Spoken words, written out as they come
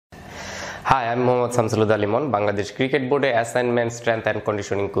High, আমি Mohammad Shamsul Aliman, Bangladesh cricket বোর্ডে assignment strength and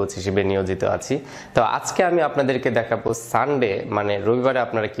conditioning coach হিসেবে নিয়োজিত আছি। তো আজকে আমি আপনাদেরকে দেখাবো সানডে মানে রবিবারে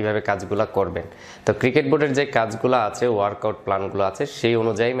আপনারা কিভাবে কাজগুলো করবেন। তো ক্রিকেট বোর্ডের যে কাজগুলো আছে, ওয়ার্কআউট প্ল্যানগুলো আছে, সেই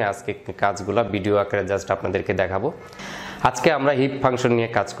অনুযায়ী আমি আজকে কাজগুলো ভিডিও আকারে জাস্ট আপনাদেরকে দেখাবো। আজকে আমরা হিপ ফাংশন নিয়ে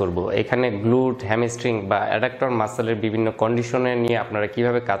কাজ করব। এখানে গ্লুট, হ্যামস্ট্রিং বা অ্যাডাক্টর মাসেলের বিভিন্ন কন্ডিশনে নিয়ে আপনারা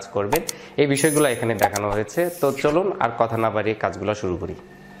কিভাবে কাজ করবেন এই বিষয়গুলো এখানে দেখানো হয়েছে। তো চলুন আর কথা না বাড়িয়ে কাজগুলো শুরু করি।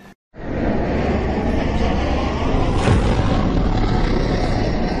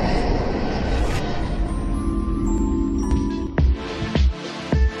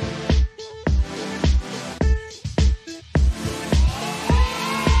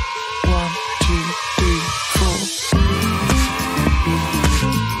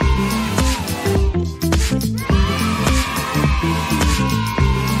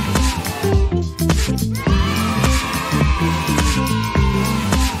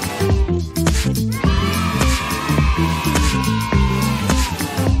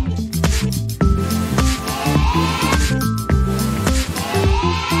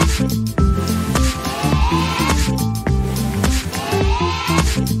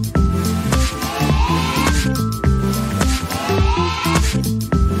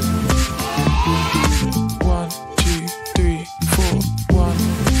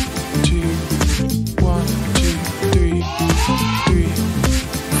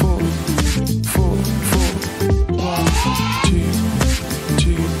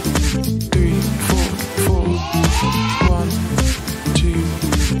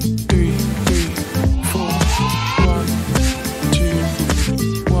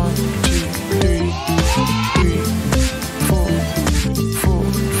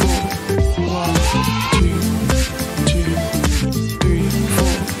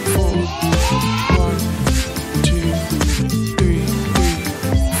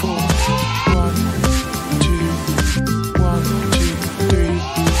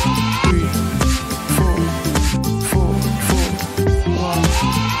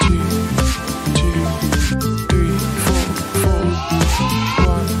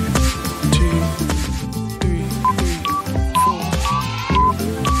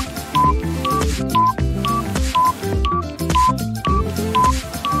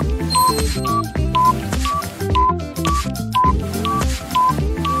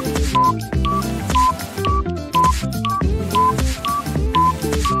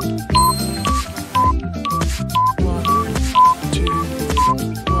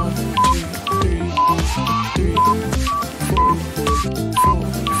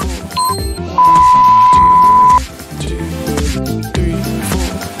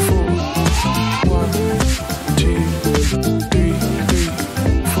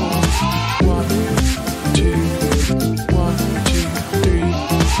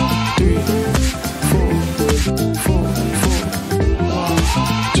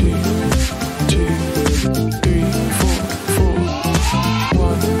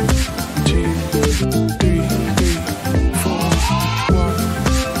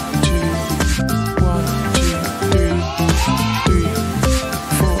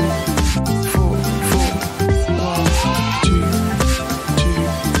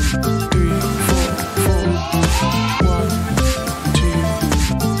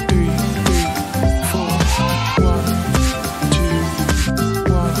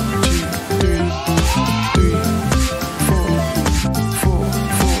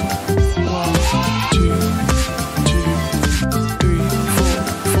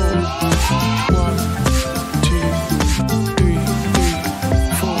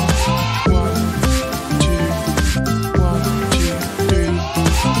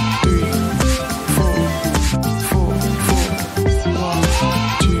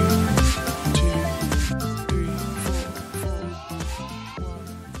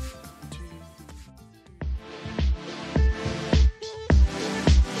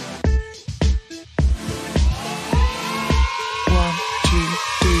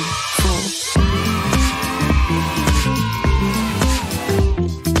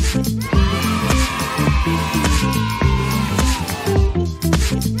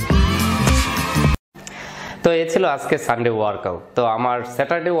 তো এই ছিল আজকে সানডে ওয়ার্কআউট। তো আমার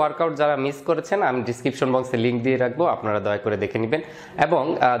স্যাটারডে ওয়ার্কআউট যারা মিস করেছেন আমি ডিসক্রিপশন বক্সে লিঙ্ক দিয়ে রাখবো, আপনারা দয়া করে দেখে নেবেন। এবং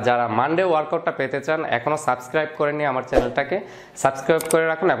যারা মানডে ওয়ার্কআউটটা পেতে চান এখনও সাবস্ক্রাইব করেনি আমার চ্যানেলটাকে সাবস্ক্রাইব করে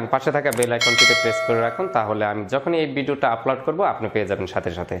রাখুন এবং পাশে থাকা বেল আইকনটিতে প্রেস করে রাখুন, তাহলে আমি যখনই এই ভিডিওটা আপলোড করব আপনি পেয়ে যাবেন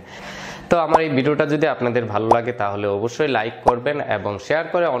সাথে সাথে। তো আমার এই ভিডিওটা যদি আপনাদের ভালো লাগে তাহলে অবশ্যই লাইক করবেন এবং শেয়ার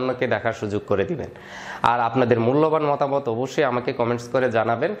করে অন্যকে দেখার সুযোগ করে দিবেন। আর আপনাদের মূল্যবান মতামত অবশ্যই আমাকে কমেন্টস করে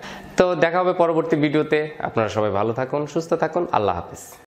জানাবেন। তো দেখা হবে পরবর্তী ভিডিওতে। আপনারা সবাই ভালো থাকুন, সুস্থ থাকুন। আল্লাহ হাফেজ।